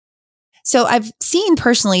So I've seen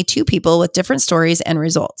personally 2 people with different stories and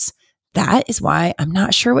results. That is why I'm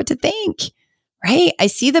not sure what to think, right? I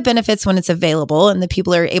see the benefits when it's available and the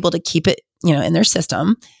people are able to keep it, in their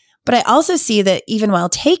system. But I also see that even while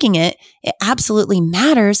taking it, it absolutely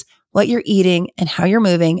matters what you're eating and how you're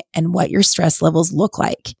moving and what your stress levels look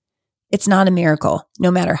like. It's not a miracle,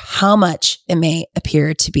 no matter how much it may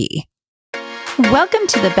appear to be. Welcome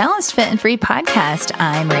to the Balanced, Fit, and Free podcast.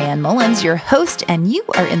 I'm Rayanne Mullins, your host, and you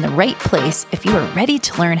are in the right place if you are ready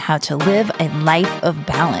to learn how to live a life of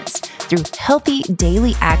balance through healthy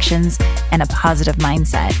daily actions and a positive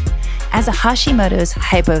mindset. As a Hashimoto's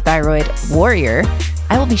hypothyroid warrior,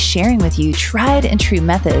 I will be sharing with you tried and true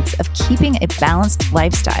methods of keeping a balanced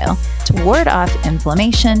lifestyle to ward off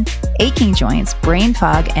inflammation, aching joints, brain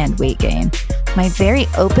fog, and weight gain. My very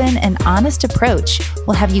open and honest approach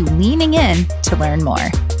will have you leaning in to learn more.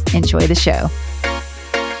 Enjoy the show.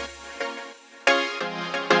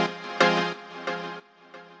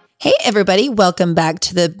 Hey, everybody. Welcome back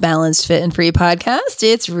to the Balanced, Fit, and Free podcast.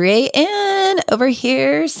 It's Rayanne over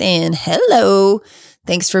here saying hello.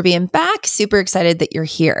 Thanks for being back. Super excited that you're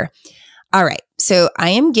here. All right. So I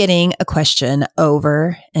am getting a question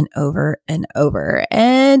over and over and over.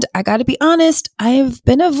 And I got to be honest, I've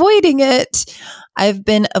been avoiding it. I've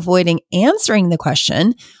been avoiding answering the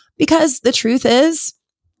question because the truth is,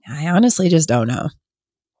 I honestly just don't know.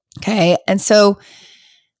 Okay. And so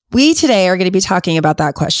we today are going to be talking about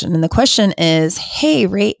that question. And the question is, hey,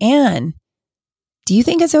 Rayanne, do you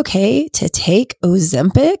think it's okay to take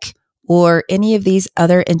Ozempic or any of these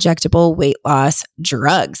other injectable weight loss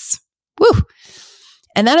drugs? Woo!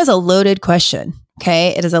 And that is a loaded question. Okay.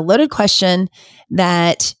 It is a loaded question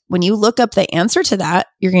that when you look up the answer to that,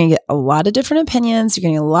 you're going to get a lot of different opinions. You're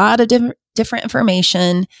going to get a lot of different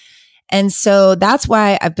information. And so that's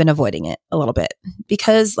why I've been avoiding it a little bit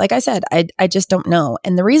because like I said, I just don't know.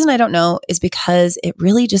 And the reason I don't know is because it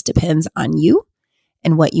really just depends on you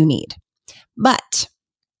and what you need. But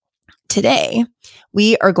today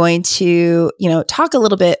we are going to, talk a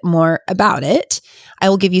little bit more about it. I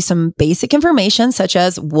will give you some basic information such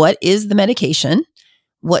as what is the medication?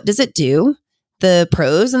 What does it do? The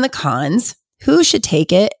pros and the cons, who should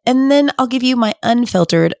take it? And then I'll give you my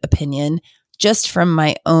unfiltered opinion just from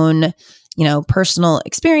my own, personal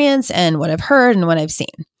experience and what I've heard and what I've seen.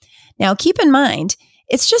 Now, keep in mind,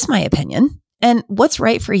 it's just my opinion. And what's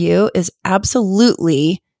right for you is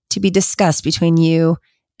absolutely to be discussed between you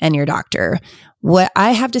and your doctor. What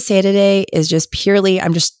I have to say today is just purely,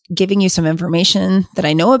 I'm just giving you some information that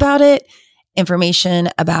I know about it, information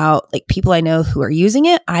about like people I know who are using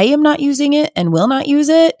it. I am not using it and will not use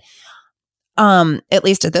it. At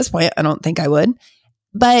least at this point, I don't think I would.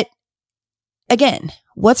 But again,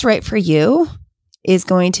 what's right for you is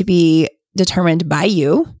going to be determined by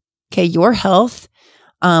you, okay, your health,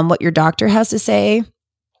 what your doctor has to say,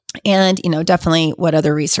 and, definitely what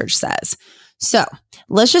other research says. So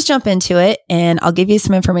let's just jump into it and I'll give you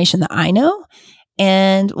some information that I know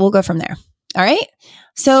and we'll go from there. All right.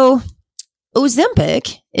 So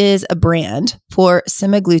Ozempic is a brand for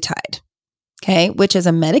semaglutide, okay, which is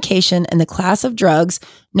a medication in the class of drugs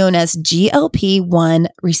known as GLP-1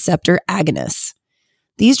 receptor agonists.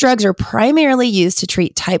 These drugs are primarily used to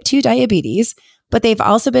treat type 2 diabetes, but they've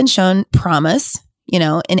also been shown promise,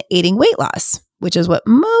 in aiding weight loss, which is what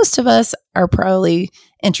most of us are probably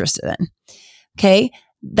interested in. Okay.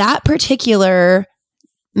 That particular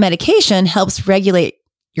medication helps regulate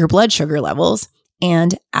your blood sugar levels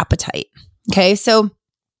and appetite. Okay. So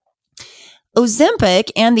Ozempic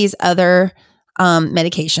and these other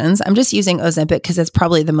medications, I'm just using Ozempic because it's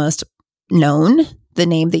probably the most known, the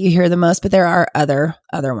name that you hear the most, but there are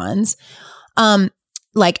other ones.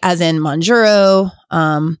 Like as in Mounjaro,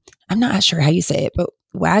 I'm not sure how you say it, but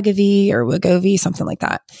Wegovy, something like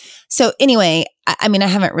that. So anyway, I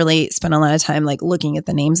haven't really spent a lot of time like looking at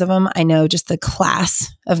the names of them. I know just the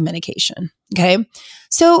class of medication. Okay.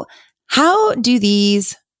 So how do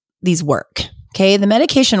these work? Okay. The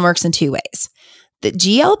medication works in 2 ways. The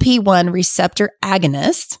GLP-1 receptor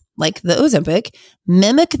agonists, like the Ozempic,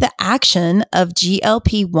 mimic the action of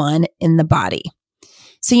GLP-1 in the body.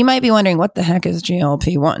 So you might be wondering, what the heck is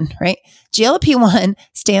GLP-1, right? GLP-1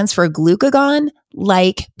 stands for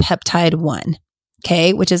glucagon-like peptide 1,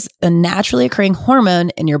 okay, which is a naturally occurring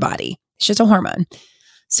hormone in your body. It's just a hormone.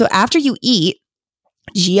 So after you eat,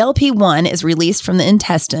 GLP-1 is released from the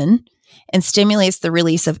intestine and stimulates the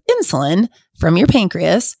release of insulin from your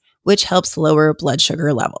pancreas, which helps lower blood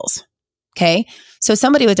sugar levels, okay? So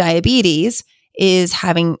somebody with diabetes is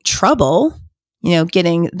having trouble,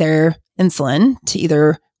 getting their insulin to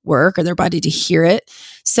either work or their body to hear it.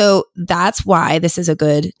 So that's why this is a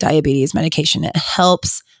good diabetes medication. It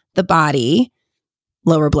helps the body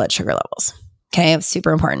lower blood sugar levels. Okay, it's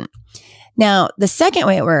super important. Now, the second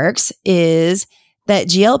way it works is that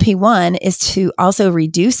GLP-1 is to also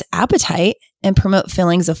reduce appetite and promote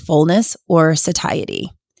feelings of fullness or satiety.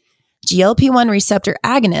 GLP-1 receptor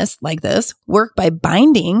agonists like this work by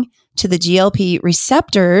binding to the GLP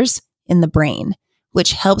receptors in the brain,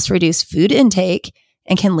 which helps reduce food intake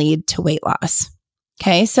and can lead to weight loss.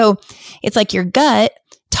 Okay, so it's like your gut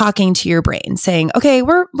talking to your brain saying, okay,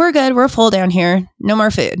 we're good. We're full down here. No more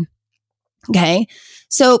food. Okay,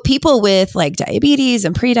 so people with like diabetes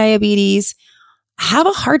and prediabetes have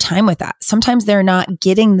a hard time with that. Sometimes they're not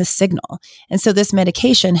getting the signal. And so this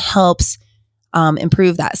medication helps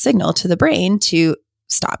improve that signal to the brain to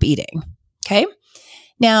stop eating. Okay.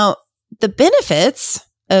 Now, the benefits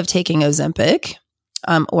of taking Ozempic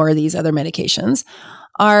or these other medications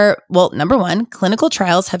are, well, number one, clinical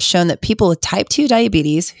trials have shown that people with type 2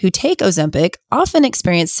 diabetes who take Ozempic often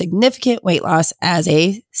experience significant weight loss as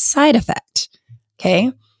a side effect.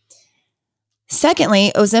 Okay.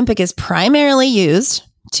 Secondly, Ozempic is primarily used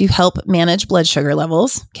to help manage blood sugar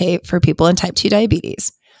levels, okay, for people in type 2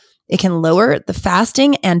 diabetes. It can lower the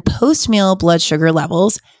fasting and post-meal blood sugar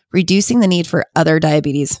levels, reducing the need for other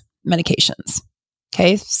diabetes medications.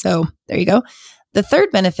 Okay, so there you go. The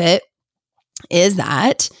third benefit is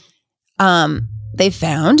that they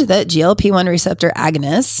found that GLP-1 receptor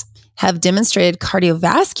agonists have demonstrated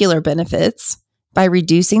cardiovascular benefits by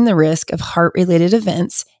reducing the risk of heart-related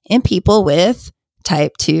events in people with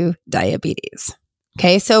type 2 diabetes.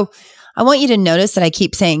 Okay, so I want you to notice that I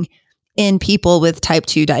keep saying in people with type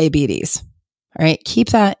 2 diabetes. All right, keep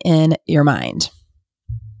that in your mind.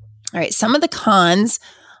 All right, some of the cons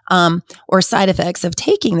or side effects of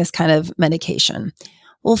taking this kind of medication.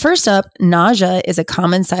 Well, first up, nausea is a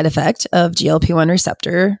common side effect of GLP-1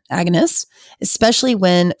 receptor agonists, especially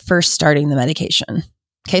when first starting the medication.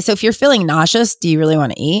 Okay, so if you're feeling nauseous, do you really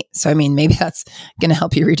want to eat? So, I mean, maybe that's going to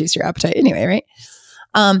help you reduce your appetite anyway,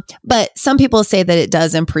 right? But some people say that it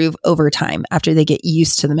does improve over time after they get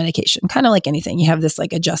used to the medication. Kind of like anything, you have this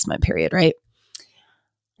like adjustment period, right?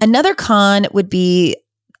 Another con would be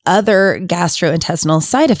other gastrointestinal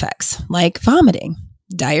side effects like vomiting,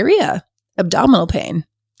 diarrhea, abdominal pain.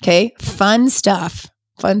 Okay, fun stuff.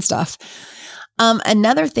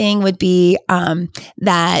 Another thing would be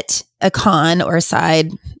that a con or a side,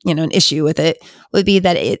 an issue with it would be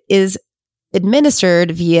that it is administered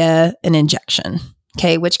via an injection,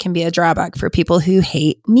 okay, which can be a drawback for people who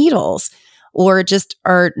hate needles or just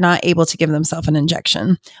are not able to give themselves an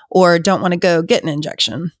injection or don't want to go get an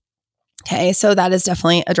injection. Okay, so that is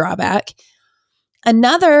definitely a drawback.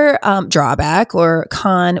 Another drawback or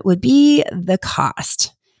con would be the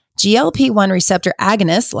cost. GLP-1 receptor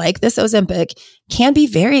agonists like this Ozempic can be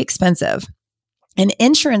very expensive, and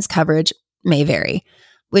insurance coverage may vary,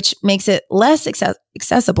 which makes it less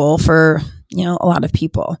accessible for, a lot of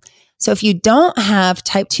people. So if you don't have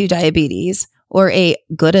type 2 diabetes or a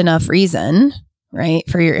good enough reason, right,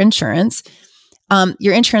 for your insurance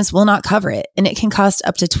will not cover it, and it can cost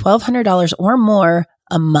up to $1,200 or more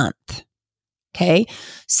a month. Okay.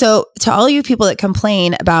 So to all you people that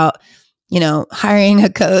complain about, hiring a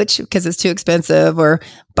coach because it's too expensive or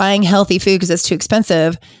buying healthy food because it's too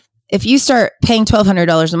expensive, if you start paying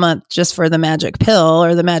 $1,200 a month just for the magic pill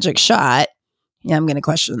or the magic shot, I'm going to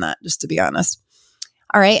question that, just to be honest.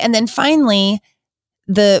 All right. And then finally,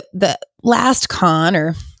 the last con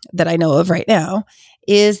or that I know of right now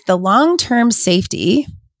is the long-term safety,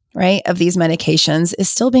 right, of these medications is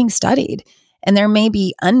still being studied. And there may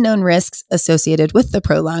be unknown risks associated with the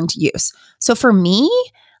prolonged use. So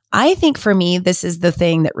I think for me, this is the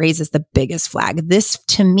thing that raises the biggest flag. This,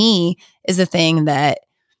 to me, is the thing that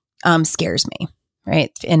scares me,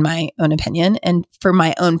 right? In my own opinion. And for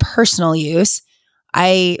my own personal use,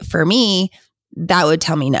 for me, that would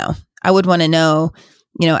tell me no. I would want to know,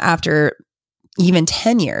 after even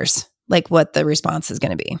 10 years, like what the response is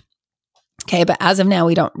going to be. Okay. But as of now,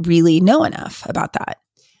 we don't really know enough about that.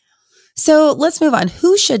 So let's move on.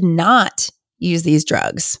 Who should not use these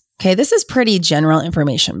drugs? Okay. This is pretty general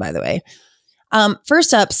information, by the way.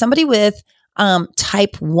 First up, somebody with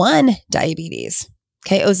type 1 diabetes.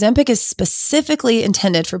 Okay. Ozempic is specifically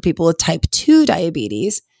intended for people with type 2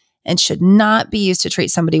 diabetes and should not be used to treat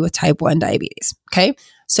somebody with type 1 diabetes. Okay.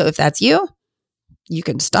 So if that's you, you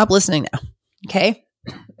can stop listening now. Okay.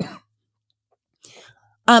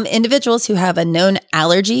 Individuals who have a known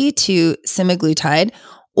allergy to semaglutide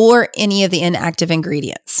or any of the inactive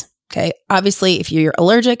ingredients. Okay. Obviously, if you're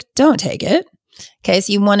allergic, don't take it. Okay.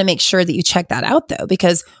 So you want to make sure that you check that out though,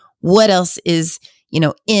 because what else is,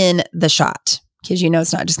 in the shot? because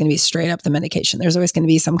it's not just going to be straight up the medication. There's always going to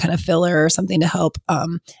be some kind of filler or something to help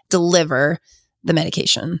deliver the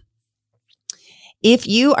medication. If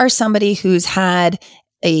you are somebody who's had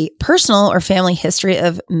a personal or family history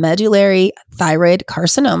of medullary thyroid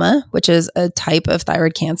carcinoma, which is a type of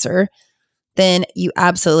thyroid cancer, then you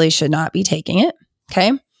absolutely should not be taking it.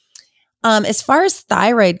 Okay. As far as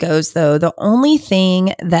thyroid goes, though, the only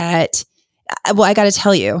thing that, I got to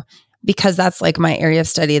tell you, because that's like my area of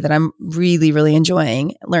study that I'm really, really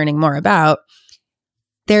enjoying learning more about.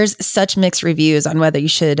 There's such mixed reviews on whether you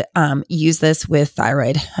should use this with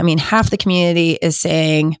thyroid. I mean, half the community is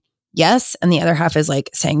saying yes, and the other half is like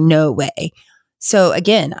saying no way. So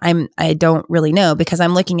again, I don't really know because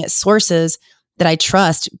I'm looking at sources that I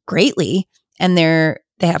trust greatly, and they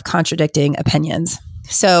have contradicting opinions.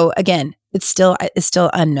 So again, it's still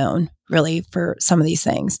unknown really for some of these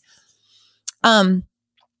things.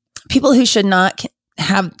 People who should not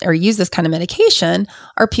have or use this kind of medication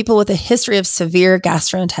are people with a history of severe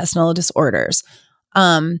gastrointestinal disorders.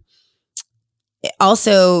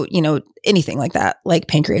 Also, anything like that, like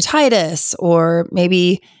pancreatitis, or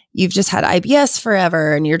maybe you've just had IBS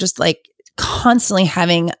forever and you're just like constantly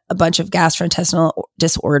having a bunch of gastrointestinal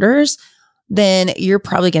disorders, then you're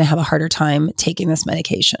probably going to have a harder time taking this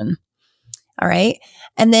medication. All right.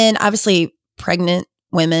 And then obviously pregnant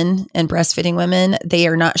women and breastfeeding women, they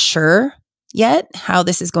are not sure yet how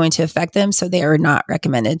this is going to affect them. So they are not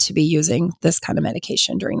recommended to be using this kind of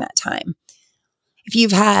medication during that time. If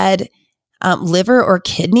you've had liver or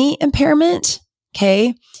kidney impairment,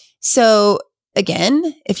 okay. So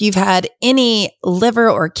again, if you've had any liver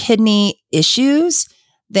or kidney issues,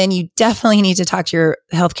 then you definitely need to talk to your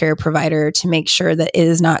healthcare provider to make sure that it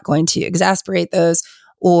is not going to exacerbate those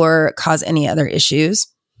or cause any other issues.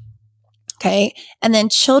 Okay. And then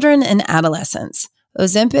children and adolescents.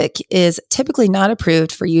 Ozempic is typically not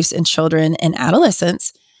approved for use in children and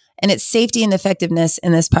adolescents, and its safety and effectiveness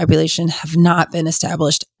in this population have not been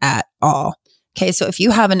established at all. Okay. So if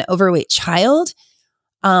you have an overweight child,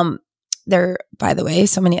 there, by the way,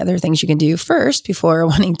 so many other things you can do first before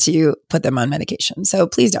wanting to put them on medication. So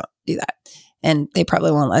please don't do that. And they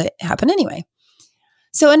probably won't let it happen anyway.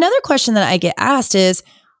 So another question that I get asked is,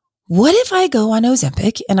 what if I go on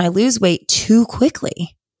Ozempic and I lose weight too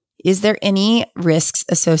quickly? Is there any risks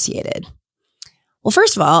associated? Well,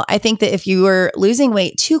 first of all, I think that if you were losing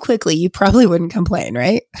weight too quickly, you probably wouldn't complain,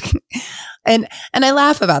 right? And I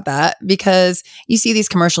laugh about that because you see these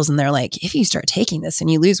commercials and they're like, if you start taking this and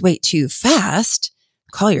you lose weight too fast,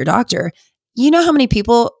 call your doctor. You know how many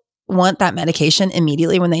people want that medication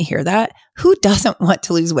immediately when they hear that? Who doesn't want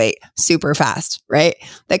to lose weight super fast, right?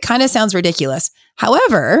 That kind of sounds ridiculous.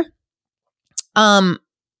 However,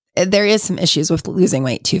 there is some issues with losing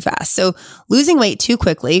weight too fast. So losing weight too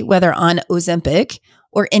quickly, whether on Ozempic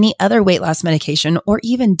or any other weight loss medication or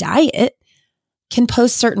even diet, can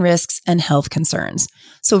pose certain risks and health concerns.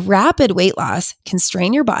 So rapid weight loss can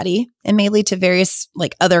strain your body and may lead to various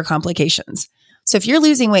other complications. So if you're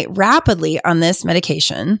losing weight rapidly on this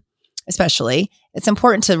medication, especially, it's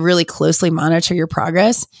important to really closely monitor your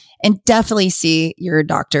progress and definitely see your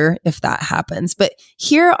doctor if that happens. But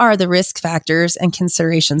here are the risk factors and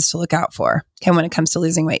considerations to look out for, when it comes to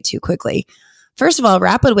losing weight too quickly. First of all,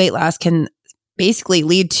 rapid weight loss can basically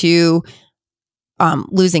lead to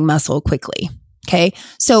losing muscle quickly. Okay.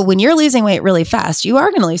 So when you're losing weight really fast, you are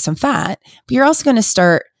going to lose some fat, but you're also going to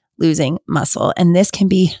start losing muscle. And this can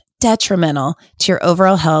be detrimental to your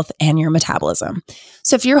overall health and your metabolism.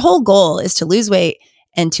 So if your whole goal is to lose weight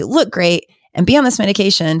and to look great and be on this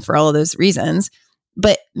medication for all of those reasons,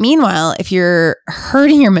 but meanwhile, if you're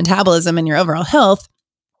hurting your metabolism and your overall health,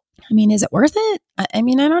 is it worth it? I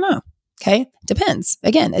don't know. Okay. Depends.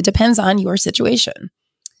 Again, it depends on your situation.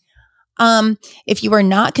 If you are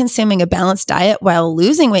not consuming a balanced diet while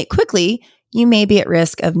losing weight quickly, you may be at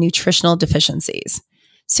risk of nutritional deficiencies.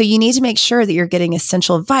 So you need to make sure that you're getting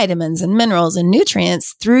essential vitamins and minerals and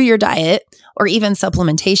nutrients through your diet or even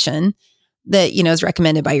supplementation that, is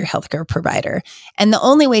recommended by your healthcare provider. And the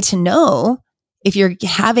only way to know if you're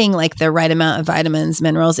having the right amount of vitamins,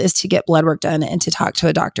 minerals, is to get blood work done and to talk to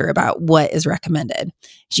a doctor about what is recommended.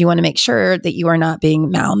 Because you want to make sure that you are not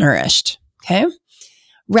being malnourished. Okay.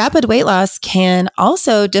 Rapid weight loss can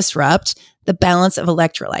also disrupt the balance of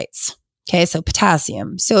electrolytes. Okay. So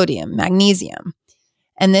potassium, sodium, magnesium.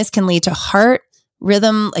 And this can lead to heart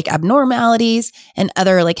rhythm, abnormalities and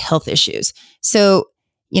other health issues. So,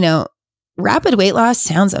 rapid weight loss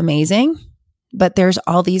sounds amazing, but there's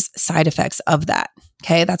all these side effects of that.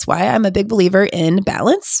 Okay. That's why I'm a big believer in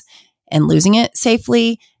balance and losing it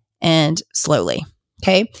safely and slowly.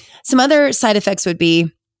 Okay. Some other side effects would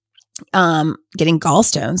be getting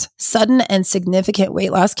gallstones. Sudden and significant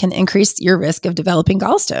weight loss can increase your risk of developing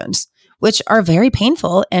gallstones, which are very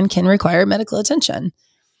painful and can require medical attention.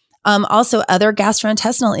 Also, other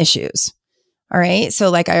gastrointestinal issues. All right. So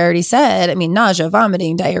like I already said, nausea,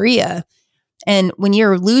 vomiting, diarrhea. And when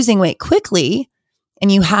you're losing weight quickly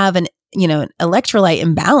and you have an electrolyte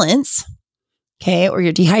imbalance, okay, or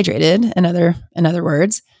you're dehydrated, in other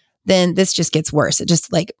words, then this just gets worse.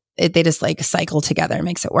 They just cycle together and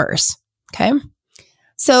makes it worse. Okay.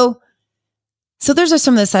 So those are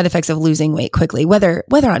some of the side effects of losing weight quickly, whether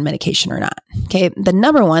on medication or not. Okay. The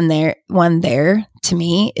number one there to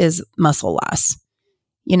me is muscle loss.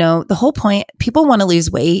 The whole point, people want to lose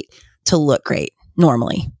weight to look great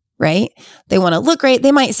normally, right? They want to look great.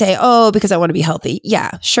 They might say, oh, because I want to be healthy.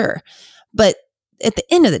 Yeah, sure. But at the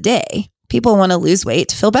end of the day, people want to lose weight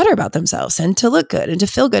to feel better about themselves and to look good and to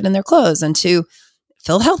feel good in their clothes and to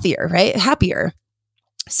feel healthier, right? Happier.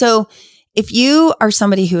 So if you are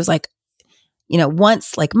somebody who is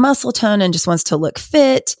wants muscle tone and just wants to look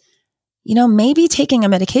fit, maybe taking a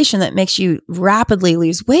medication that makes you rapidly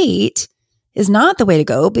lose weight is not the way to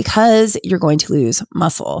go, because you're going to lose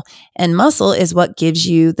muscle, and muscle is what gives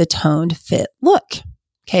you the toned, fit look.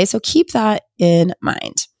 Okay. So keep that in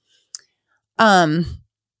mind. All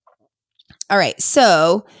right.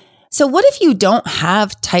 So what if you don't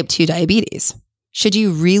have type 2 diabetes? Should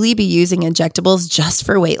you really be using injectables just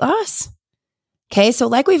for weight loss? Okay. So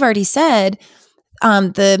like we've already said,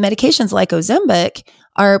 the medications like Ozempic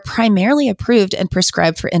are primarily approved and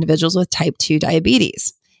prescribed for individuals with type 2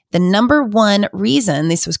 diabetes. The number one reason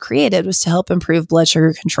this was created was to help improve blood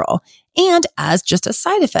sugar control. And as just a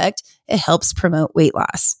side effect, it helps promote weight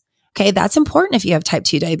loss. Okay, that's important if you have type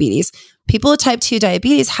 2 diabetes. People with type 2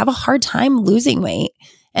 diabetes have a hard time losing weight,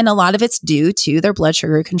 and a lot of it's due to their blood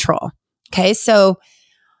sugar control. Okay, so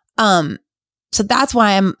that's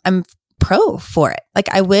why I'm pro for it.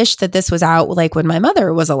 I wish that this was out when my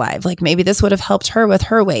mother was alive. Maybe this would have helped her with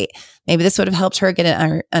her weight. Maybe this would have helped her get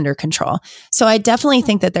it under control. So I definitely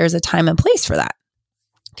think that there's a time and place for that.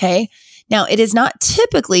 Okay. Now, it is not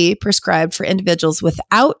typically prescribed for individuals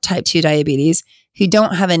without type 2 diabetes who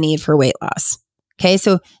don't have a need for weight loss. Okay.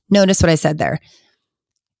 So notice what I said there.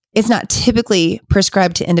 It's not typically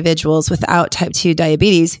prescribed to individuals without type 2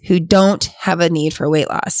 diabetes who don't have a need for weight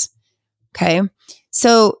loss. Okay.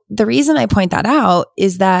 So the reason I point that out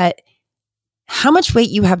is that how much weight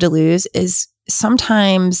you have to lose is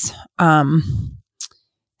sometimes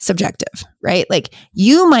subjective, right?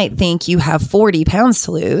 You might think you have 40 pounds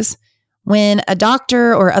to lose when a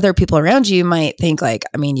doctor or other people around you might think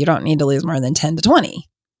you don't need to lose more than 10 to 20,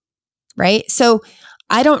 right? So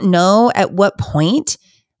I don't know at what point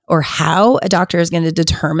or how a doctor is going to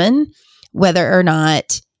determine whether or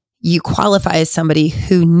not you qualify as somebody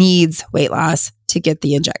who needs weight loss to get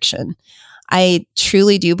the injection. I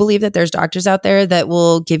truly do believe that there's doctors out there that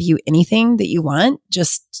will give you anything that you want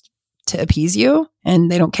just to appease you,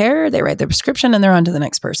 and they don't care. They write their prescription and they're on to the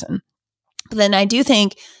next person. But then I do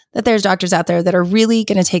think that there's doctors out there that are really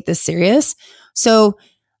going to take this serious. So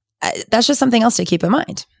that's just something else to keep in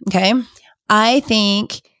mind. Okay. I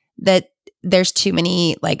think that there's too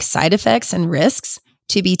many side effects and risks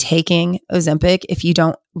to be taking Ozempic if you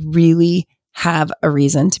don't really have a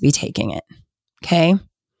reason to be taking it. Okay.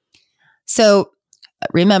 So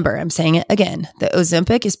remember, I'm saying it again, the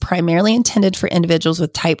Ozempic is primarily intended for individuals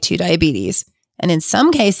with type 2 diabetes, and in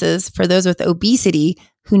some cases for those with obesity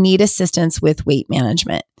who need assistance with weight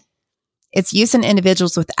management. Its use in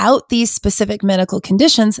individuals without these specific medical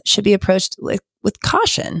conditions should be approached with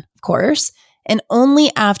caution, of course, and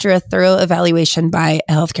only after a thorough evaluation by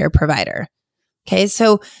a healthcare provider. Okay,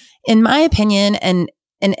 so in my opinion, and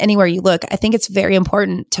anywhere you look, I think it's very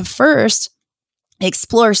important to first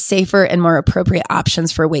explore safer and more appropriate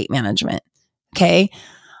options for weight management. Okay,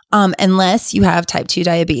 unless you have type 2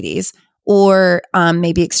 diabetes or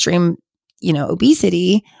maybe extreme,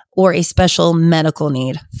 obesity or a special medical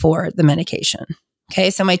need for the medication. Okay,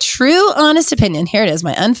 so my true honest opinion, here it is,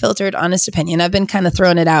 my unfiltered honest opinion. I've been kind of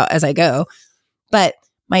throwing it out as I go, but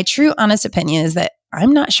my true honest opinion is that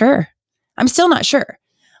I'm not sure. I'm still not sure.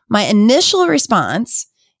 My initial response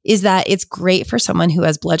is that it's great for someone who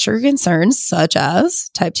has blood sugar concerns, such as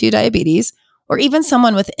type 2 diabetes, or even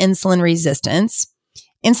someone with insulin resistance.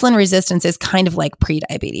 Insulin resistance is kind of like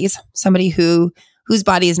prediabetes, somebody whose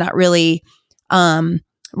body is not really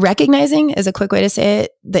recognizing, is a quick way to say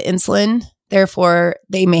it, the insulin. Therefore,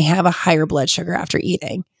 they may have a higher blood sugar after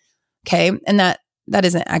eating. Okay. And that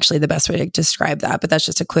isn't actually the best way to describe that, but that's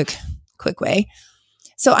just a quick way.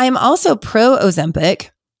 So I am also pro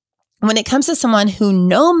Ozempic when it comes to someone who,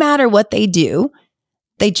 no matter what they do,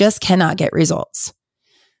 they just cannot get results.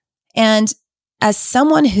 And as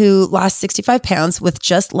someone who lost 65 pounds with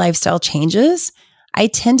just lifestyle changes, I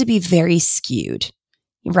tend to be very skewed,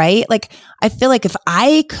 right? Like I feel like if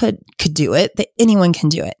I could do it, that anyone can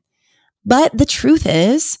do it. But the truth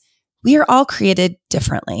is, we are all created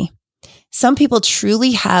differently. Some people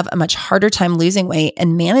truly have a much harder time losing weight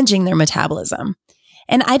and managing their metabolism.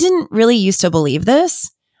 And I didn't really used to believe this.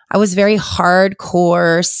 I was very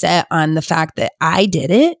hardcore set on the fact that I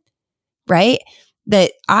did it, right?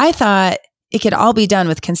 That I thought it could all be done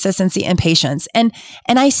with consistency and patience. And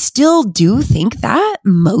I still do think that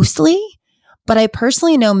mostly, but I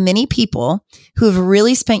personally know many people who have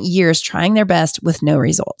really spent years trying their best with no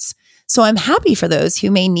results. So I'm happy for those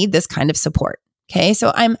who may need this kind of support. Okay.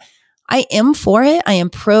 So I am for it. I am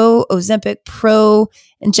pro Ozempic, pro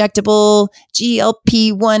injectable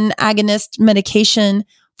GLP-1 agonist medication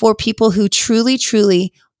for people who truly,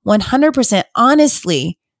 100%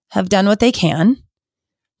 honestly have done what they can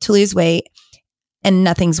to lose weight and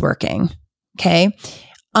nothing's working. Okay.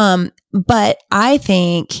 But I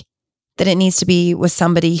think that it needs to be with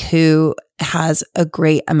somebody who has a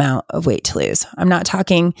great amount of weight to lose. I'm not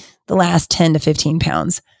talking the last 10 to 15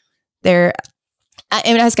 pounds. I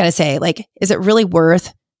was going to say, like, is it really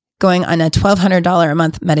worth going on a $1,200 a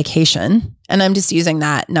month medication? And I'm just using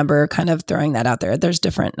that number, kind of throwing that out there. There's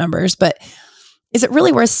different numbers, but is it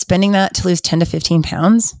really worth spending that to lose 10 to 15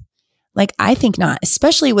 pounds? Like, I think not,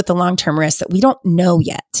 especially with the long-term risks that we don't know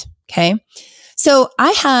yet. Okay. So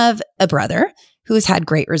I have a brother who has had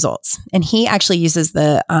great results, and he actually uses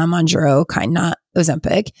the Mounjaro kind, not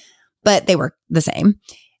Ozempic, but they work the same.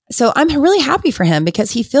 So I'm really happy for him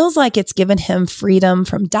because he feels like it's given him freedom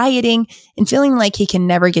from dieting and feeling like he can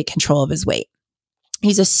never get control of his weight.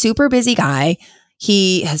 He's a super busy guy.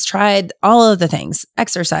 He has tried all of the things,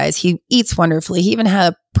 exercise. He eats wonderfully. He even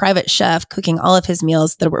had a private chef cooking all of his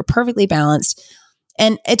meals that were perfectly balanced.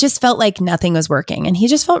 And it just felt like nothing was working. And he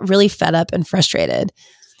just felt really fed up and frustrated.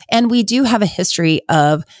 And we do have a history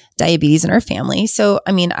of diabetes in our family. So,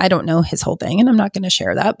 I mean, I don't know his whole thing and I'm not going to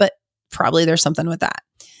share that, but probably there's something with that.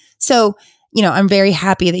 So, I'm very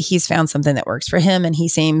happy that he's found something that works for him and he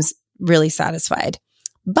seems really satisfied.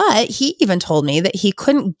 But he even told me that he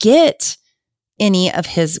couldn't get any of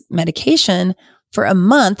his medication for a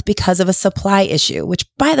month because of a supply issue, which,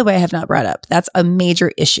 by the way, I have not brought up. That's a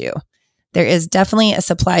major issue. There is definitely a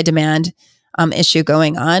supply demand issue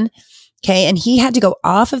going on. Okay. And he had to go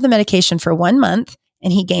off of the medication for 1 month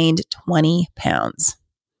and he gained 20 pounds.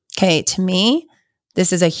 Okay. To me,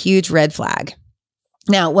 this is a huge red flag.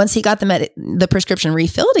 Now, once he got the prescription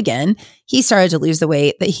refilled again, he started to lose the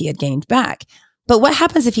weight that he had gained back. But what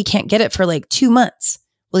happens if he can't get it for like 2 months?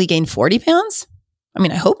 Will he gain 40 pounds? I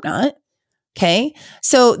mean, I hope not. Okay.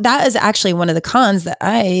 So that is actually one of the cons that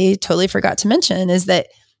I totally forgot to mention is that,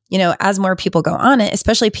 as more people go on it,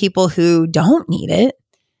 especially people who don't need it,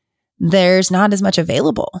 there's not as much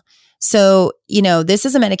available. So, this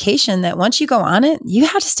is a medication that once you go on it, you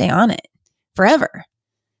have to stay on it forever.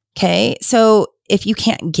 Okay. So if you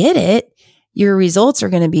can't get it, your results are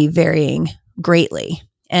going to be varying greatly.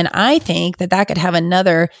 And I think that could have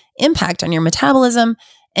another impact on your metabolism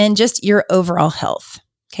and just your overall health.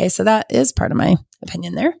 Okay. So that is part of my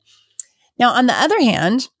opinion there. Now, on the other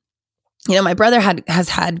hand, my brother has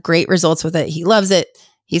had great results with it. He loves it.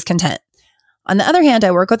 He's content. On the other hand,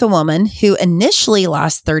 I work with a woman who initially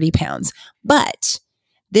lost 30 pounds, but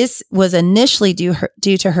this was initially due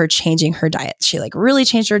to her changing her diet. She really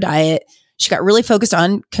changed her diet. She got really focused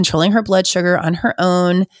on controlling her blood sugar on her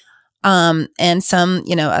own, and some,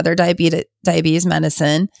 other diabetes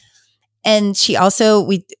medicine. And she also,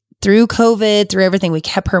 through COVID, through everything, we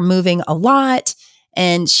kept her moving a lot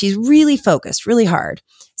and she's really focused really hard.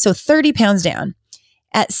 So 30 pounds down.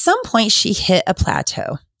 At some point she hit a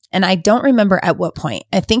plateau and I don't remember at what point.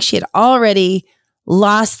 I think she had already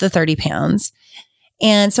lost the 30 pounds.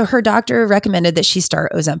 And so her doctor recommended that she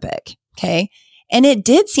start Ozempic. Okay. And it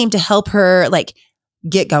did seem to help her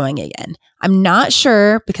get going again. I'm not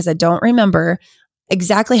sure because I don't remember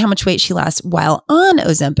exactly how much weight she lost while on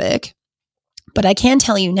Ozempic, but I can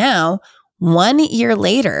tell you now, 1 year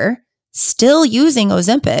later, still using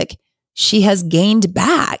Ozempic, she has gained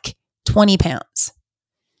back 20 pounds.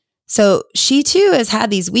 So she too has had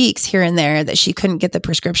these weeks here and there that she couldn't get the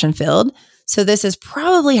prescription filled. So this has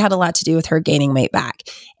probably had a lot to do with her gaining weight back.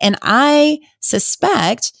 And I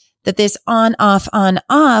suspect that this on,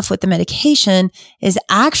 off with the medication is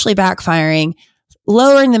actually backfiring,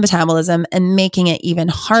 lowering the metabolism and making it even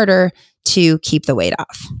harder to keep the weight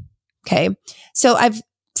off. Okay. So I've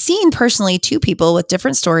seen personally 2 people with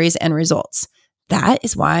different stories and results. That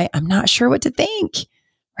is why I'm not sure what to think,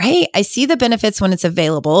 right? I see the benefits when it's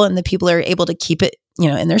available and the people are able to keep it,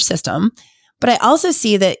 in their system. But I also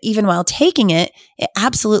see that even while taking it, it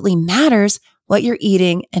absolutely matters what you're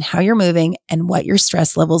eating and how you're moving and what your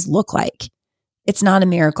stress levels look like. It's not a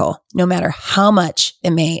miracle, no matter how much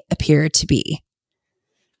it may appear to be.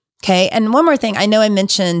 Okay. And one more thing, I know I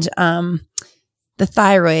mentioned the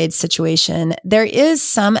thyroid situation. There is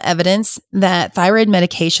some evidence that thyroid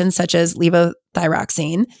medications such as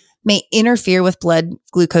levothyroxine may interfere with blood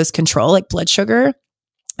glucose control, like blood sugar,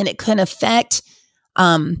 and it can affect,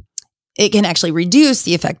 it can actually reduce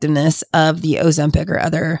the effectiveness of the Ozempic or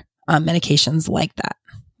other medications like that.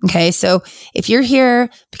 Okay. So if you're here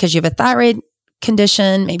because you have a thyroid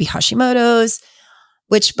condition, maybe Hashimoto's,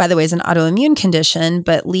 which by the way is an autoimmune condition,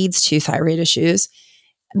 but leads to thyroid issues,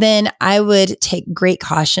 then I would take great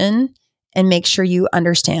caution and make sure you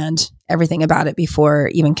understand everything about it before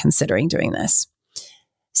even considering doing this.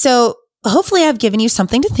 So hopefully I've given you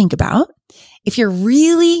something to think about. If you're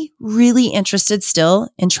really, really interested still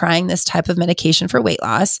in trying this type of medication for weight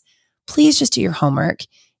loss, please just do your homework.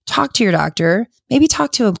 Talk to your doctor, maybe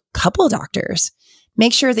talk to a couple of doctors.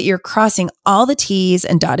 Make sure that you're crossing all the T's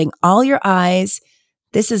and dotting all your I's.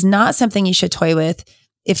 This is not something you should toy with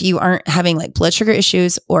if you aren't having like blood sugar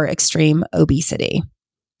issues or extreme obesity.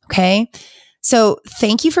 Okay. So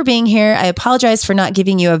thank you for being here. I apologize for not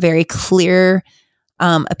giving you a very clear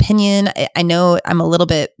opinion. I know I'm a little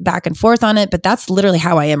bit back and forth on it, but that's literally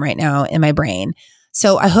how I am right now in my brain.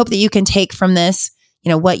 So I hope that you can take from this,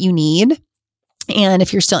 what you need. And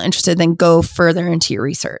if you're still interested, then go further into your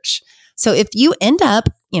research. So if you end up,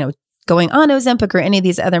 going on Ozempic or any of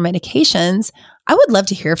these other medications, I would love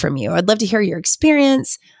to hear from you. I'd love to hear your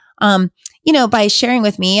experience. By sharing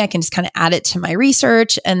with me, I can just kind of add it to my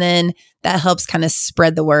research, and then that helps kind of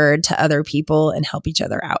spread the word to other people and help each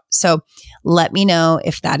other out. So let me know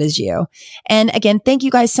if that is you. And again, thank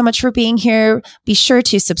you guys so much for being here. Be sure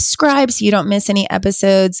to subscribe so you don't miss any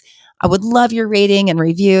episodes. I would love your rating and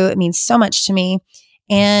review. It means so much to me.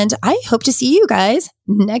 And I hope to see you guys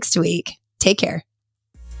next week. Take care.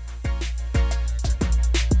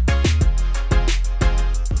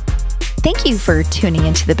 Thank you for tuning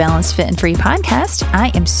into the Balanced Fit and Free podcast.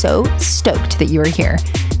 I am so stoked that you are here.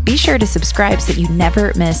 Be sure to subscribe so that you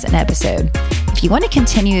never miss an episode. If you want to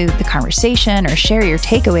continue the conversation or share your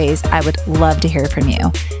takeaways, I would love to hear from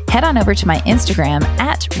you. Head on over to my Instagram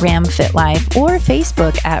at RamFitLife or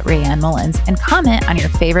Facebook at Rayanne Mullins and comment on your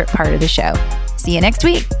favorite part of the show. See you next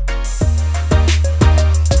week.